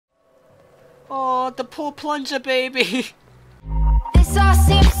Oh, the poor plunger baby. This all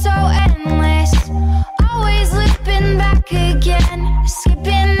seems so endless. Always looping back again,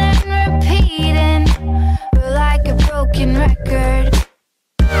 skipping and repeating. We're like a broken record.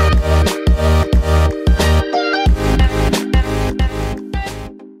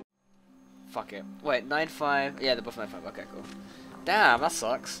 Fuck it. Wait, 9-5. Yeah, they're both 9-5. Okay, cool. Damn, that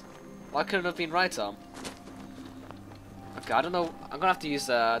sucks. Why couldn't it have been right arm? Okay, I don't know. I'm gonna have to use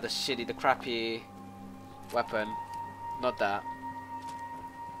the crappy weapon. Not that.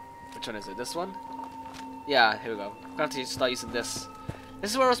 Which one is it? This one? Yeah, here we go. I'm gonna have to start using this.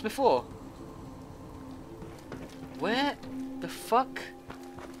 This is where I was before. Where the fuck?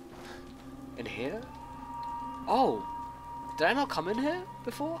 In here? Oh. Did I not come in here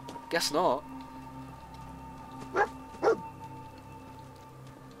before? Guess not.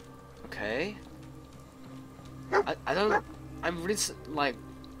 Okay. I don't... I'm really, like,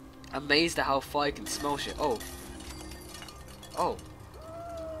 amazed at how far I can smell shit. Oh. Oh.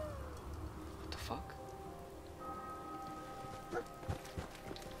 What the fuck?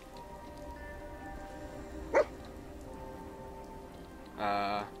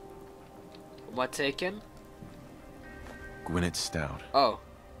 Am I taken? Gwyneth Stout. Oh.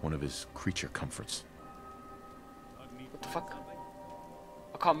 One of his creature comforts. What the fuck?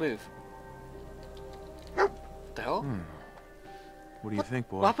 I can't move. What the hell? What do you think,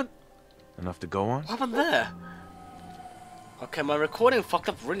 boy? What happened? Enough to go on? What happened there? Okay, my recording fucked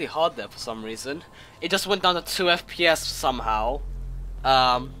up really hard there for some reason. It just went down to 2 FPS somehow.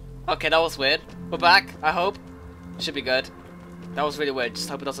 Okay, that was weird. We're back, I hope. Should be good. That was really weird, just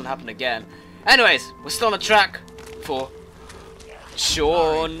hope it doesn't happen again. Anyways, we're still on the track for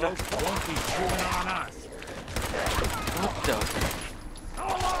Sean. What the?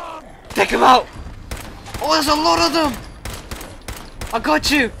 Take him out! Oh, there's a lot of them! I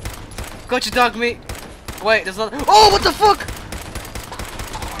got you! Got you, dog meat. Wait, there's not. Oh, what the fuck?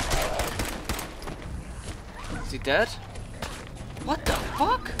 Is he dead? What the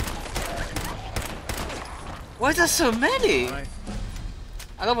fuck? Why is there so many?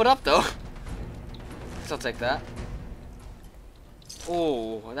 I leveled up though. Guess I'll take that.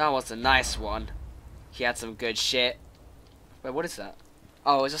 Oh, that was a nice one. He had some good shit. Wait, what is that?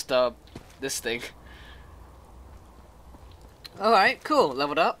 Oh, it's just this thing. Alright, cool.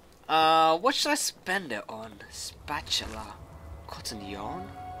 Leveled up. What should I spend it on? Spatula. Cotton yarn?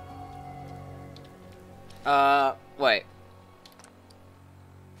 Wait.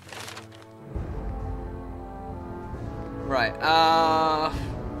 Right,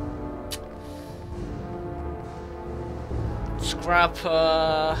 scrap,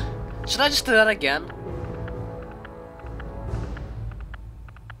 should I just do that again?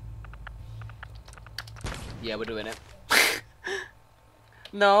 Yeah, we're doing it.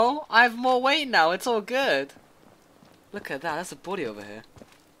 No, I have more weight now, it's all good. Look at that, that's a body over here.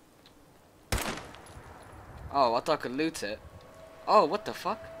 Oh, I thought I could loot it. Oh, what the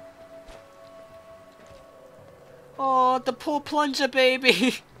fuck? Oh, the poor plunger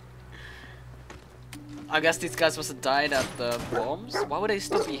baby! I guess these guys must have died at the bombs? Why would they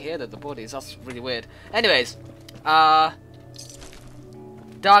still be here, the bodies? That's really weird. Anyways, Dark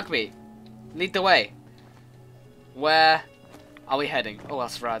Meat, lead the way. Where are we heading? Oh,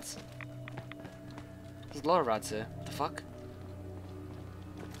 that's rads. There's a lot of rads here. What the fuck?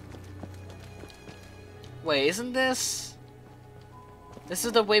 Wait, isn't this... This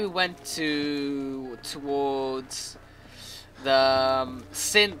is the way we went towards the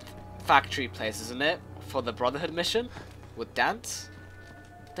synth factory place, isn't it? For the Brotherhood mission with Dance?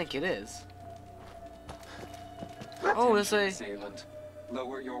 I think it is. Oh, there's a... Assailant.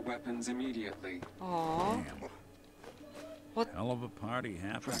 Lower your weapons immediately. Aww. What? Hell of a party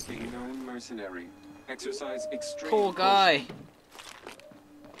happened. Tracking known mercenary. Exercise extreme Poor guy.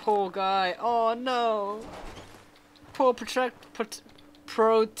 Poor guy. Oh no. Poor Protectrons.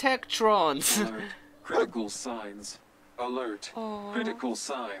 Alert. Critical signs. Alert. Aww. Critical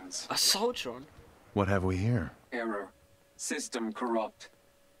signs. A Soltron? What have we here? Error. System corrupt.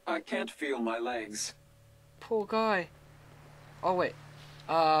 I can't feel my legs. Poor guy. Oh wait.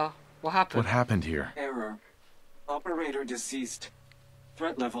 What happened? What happened here? Error. Operator deceased.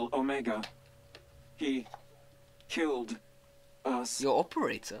 Threat level Omega. He killed us. Your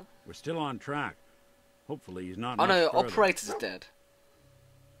operator? We're still on track. Hopefully he's not. Oh no, much further. operator's dead.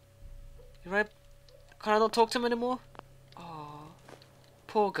 You right? Can I not talk to him anymore? Oh,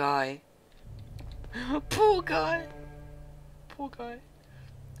 poor guy. Poor guy. Poor guy.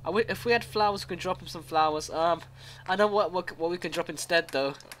 If we had flowers, we could drop him some flowers. I know what we can drop instead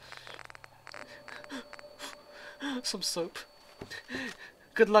though. Some soap.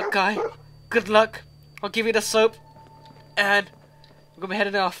 Good luck, guy. Good luck. I'll give you the soap. And we're gonna be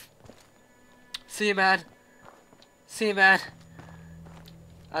heading off. See you, man. See you, man.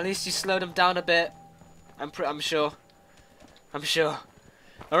 At least you slowed him down a bit. I'm sure. I'm sure.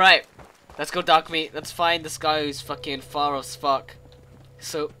 Alright. Let's go, dog meat. Let's find this guy who's fucking far as fuck.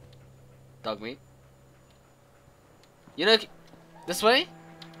 So, dog meat. You know, this way?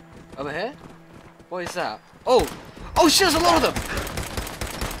 Over here? What is that? Oh! Oh shit, there's a lot of them!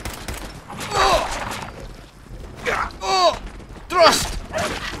 Oh! Oh! Thrust!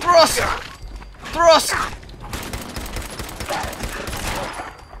 Thrust! Thrust!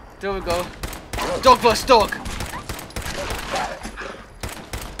 There we go. Dog burst, dog!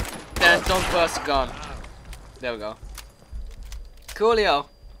 Then dog burst gone. There we go. Coolio.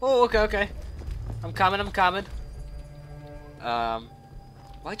 Oh, okay, okay. I'm coming, I'm coming.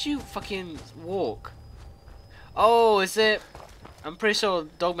 Why'd you fucking walk? Oh, is it? I'm pretty sure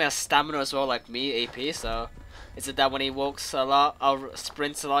Dogman has stamina as well, like me, AP, so... Is it that when he walks a lot, or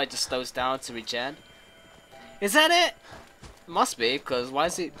sprints a lot, he just slows down to regen? Is that it? Must be, because why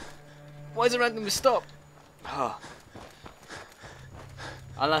is it randomly stop? Oh.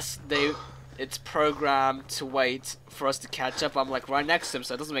 Unless it's programmed to wait for us to catch up. I'm like right next to him,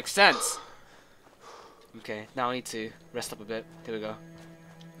 so it doesn't make sense. Okay, now I need to rest up a bit. Here we go.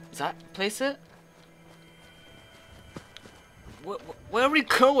 Is that place it? Where are we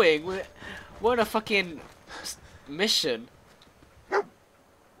going? We're on a fucking mission.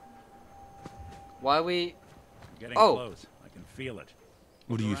 Why are we? Getting close. I can feel it.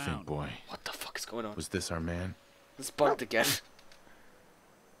 What do you think, boy? What the fuck is going on? Was this our man? It's bugged again.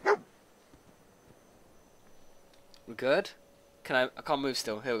 We good? I can't move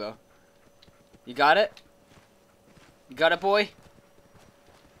still. Here we go. You got it? You got it, boy?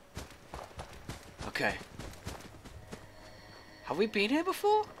 Okay. Have we been here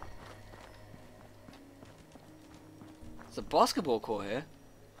before? There's a basketball court here.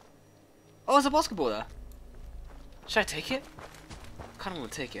 Oh, there's a basketball there. Should I take it? I kinda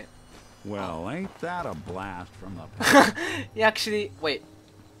wanna take it. Well, ain't that a blast from the past? Yeah, actually, wait.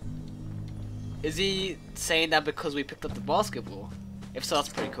 Is he saying that because we picked up the basketball? If so, that's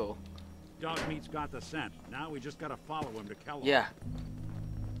pretty cool. Dog meat's got the scent. Now we just gotta follow him to Kellogg. Yeah.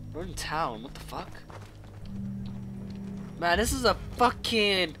 We're in town. What the fuck? Man, this is a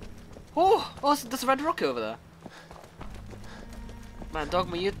fucking... Oh, there's a red rocket over there. Man,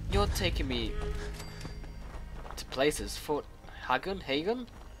 Dogma, you're taking me to places. Fort Hagen? Hagen?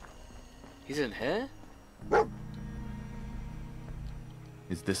 He's in here?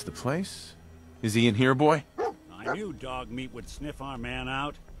 Is this the place? Is he in here, boy? I knew dog meat would sniff our man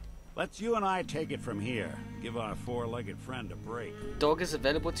out. Let's you and I take it from here. Give our four-legged friend a break. Dog is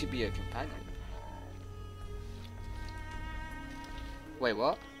available to be a companion. Wait,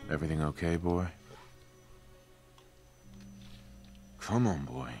 what? Everything okay, boy? Come on,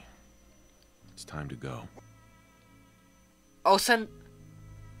 boy. It's time to go. Oh, send...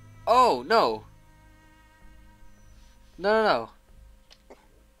 Oh, no. No.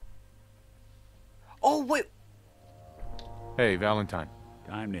 Oh, wait. Hey, Valentine.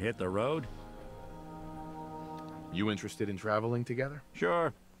 Time to hit the road? You interested in traveling together?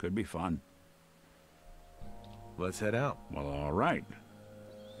 Sure. Could be fun. Let's head out. Well, all right.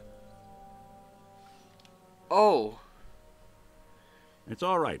 Oh. It's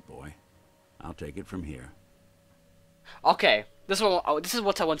all right, boy. I'll take it from here. Okay. This is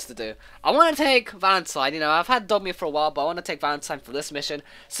what I wanted to do. I want to take Valentine. You know, I've had Dogme for a while, but I want to take Valentine for this mission.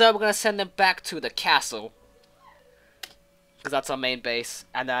 So we're going to send him back to the castle. Because that's our main base.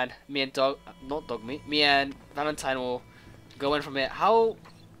 And then me and me and Valentine will go in from it. How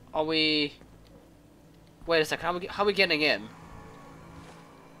are we... Wait a second. How are we getting in?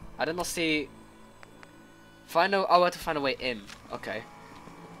 I did not see... I have to find a way in. Okay.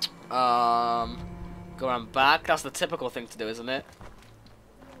 Go around back. That's the typical thing to do, isn't it?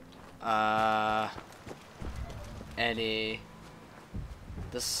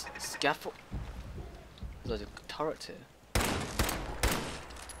 This scaffold... There's a turret here.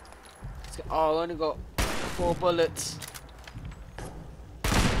 Oh, I only got 4 bullets.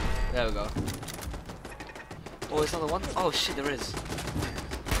 There we go. Oh, there's another one? Oh shit, there is.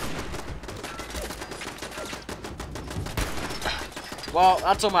 Well,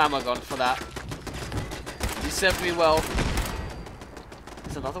 that's all my ammo gone for that. You served me well.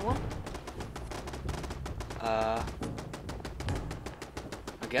 There's another one? I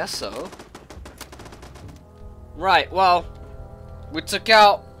guess so. Right, well, we took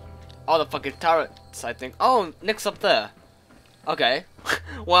out all the fucking turrets, I think. Oh, Nick's up there. Okay.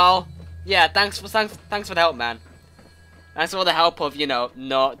 Well, yeah, thanks for the help, man. That's all the help of, you know,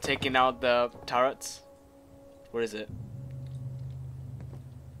 not taking out the turrets. Where is it?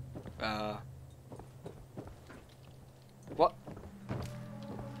 What?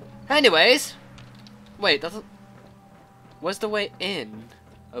 Anyways, wait, doesn't. Where's the way in?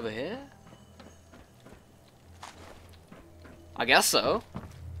 Over here? I guess so.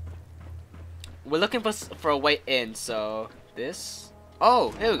 We're looking for a way in, so this.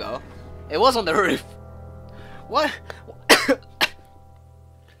 Oh, here we go. It was on the roof. What?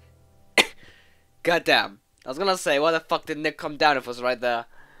 Goddamn. I was gonna say, why the fuck did Nick come down if it was right there?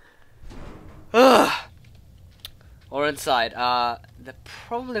 Ugh. Or inside. They're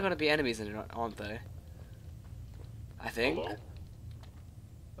probably gonna be enemies in it, aren't they? I think.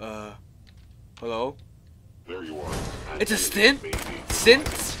 Hello? Hello? There you are. It's a stint?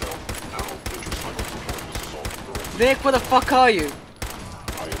 Since? Nick, where the fuck are you?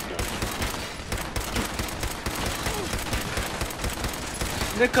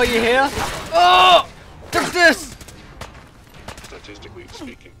 Nick, are you here? Oh! Take this! Statistically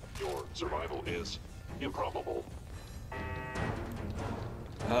speaking, your survival is improbable.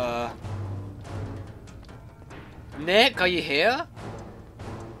 Nick, are you here?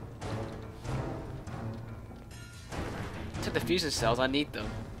 Take the fusion cells, I need them.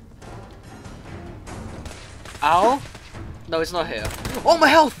 Ow? No, it's not here. Oh, my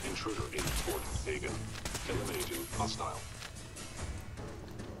health! Intruder in toward Hagen. Eliminating hostile.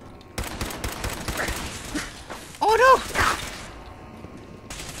 Oh no!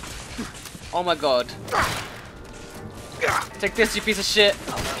 Oh my god. Take this, you piece of shit.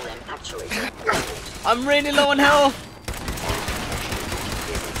 I'm really low on health.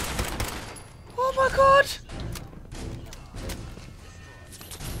 Oh my god.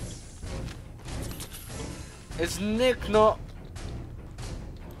 Is Nick not...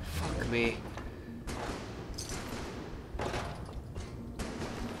 Fuck me.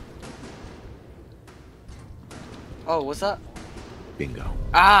 Oh, what's that? Bingo.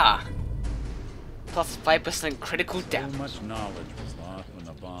 Ah! Plus 5% critical So damage. much knowledge was lost when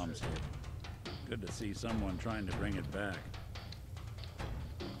the bombs hit. Good to see someone trying to bring it back.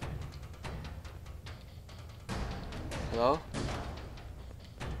 Hello?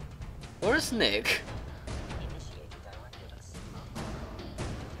 Where's Nick?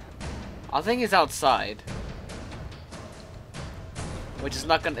 I think he's outside. Which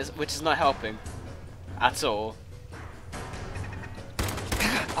is not helping. At all.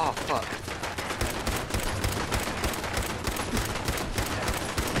 Oh fuck.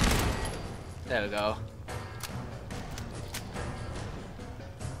 There we go.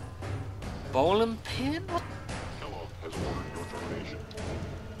 Bowling pin? What? Kellogg has ordered your termination.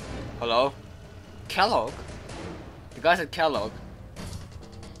 Hello? Kellogg? The guy said Kellogg.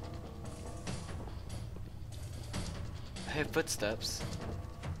 I hear footsteps.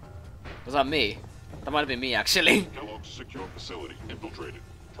 Was that me? That might have been me actually. Kellogg's secure facility infiltrated.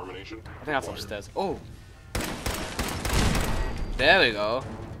 Termination. I think that's upstairs. Oh! There we go.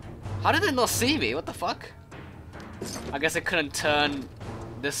 How did they not see me? What the fuck? I guess I couldn't turn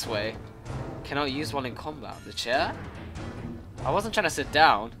this way. Cannot use one in combat. The chair? I wasn't trying to sit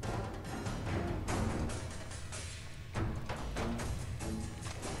down.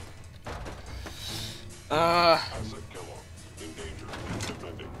 Asset Kellogg. In danger.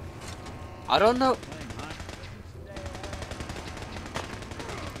 Defending. I don't know.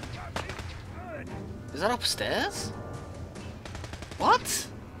 Is that upstairs? What?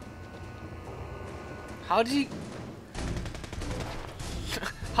 How did he...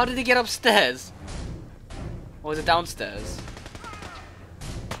 How did he get upstairs? Or was it downstairs?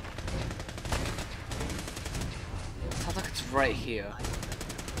 Sounds like it's right here.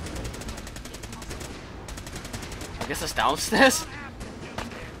 I guess it's downstairs?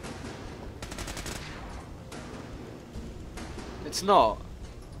 It's not.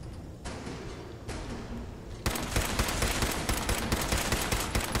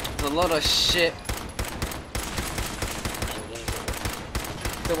 There's a lot of shit.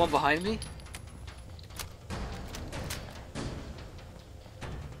 The one behind me?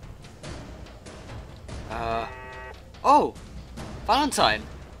 Oh! Valentine!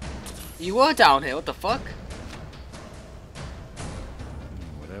 You were down here, what the fuck?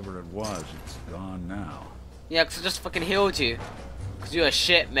 Whatever it was, it's gone now. Yeah, 'cause I just fucking healed you. 'Cause you're a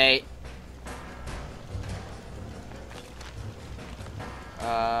shit, mate.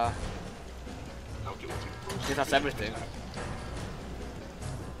 I think that's everything.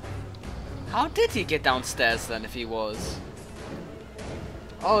 How did he get downstairs then, if he was?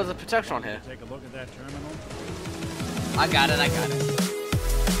 Oh, there's a protector on here. Take a look at that terminal. I got it, I got it.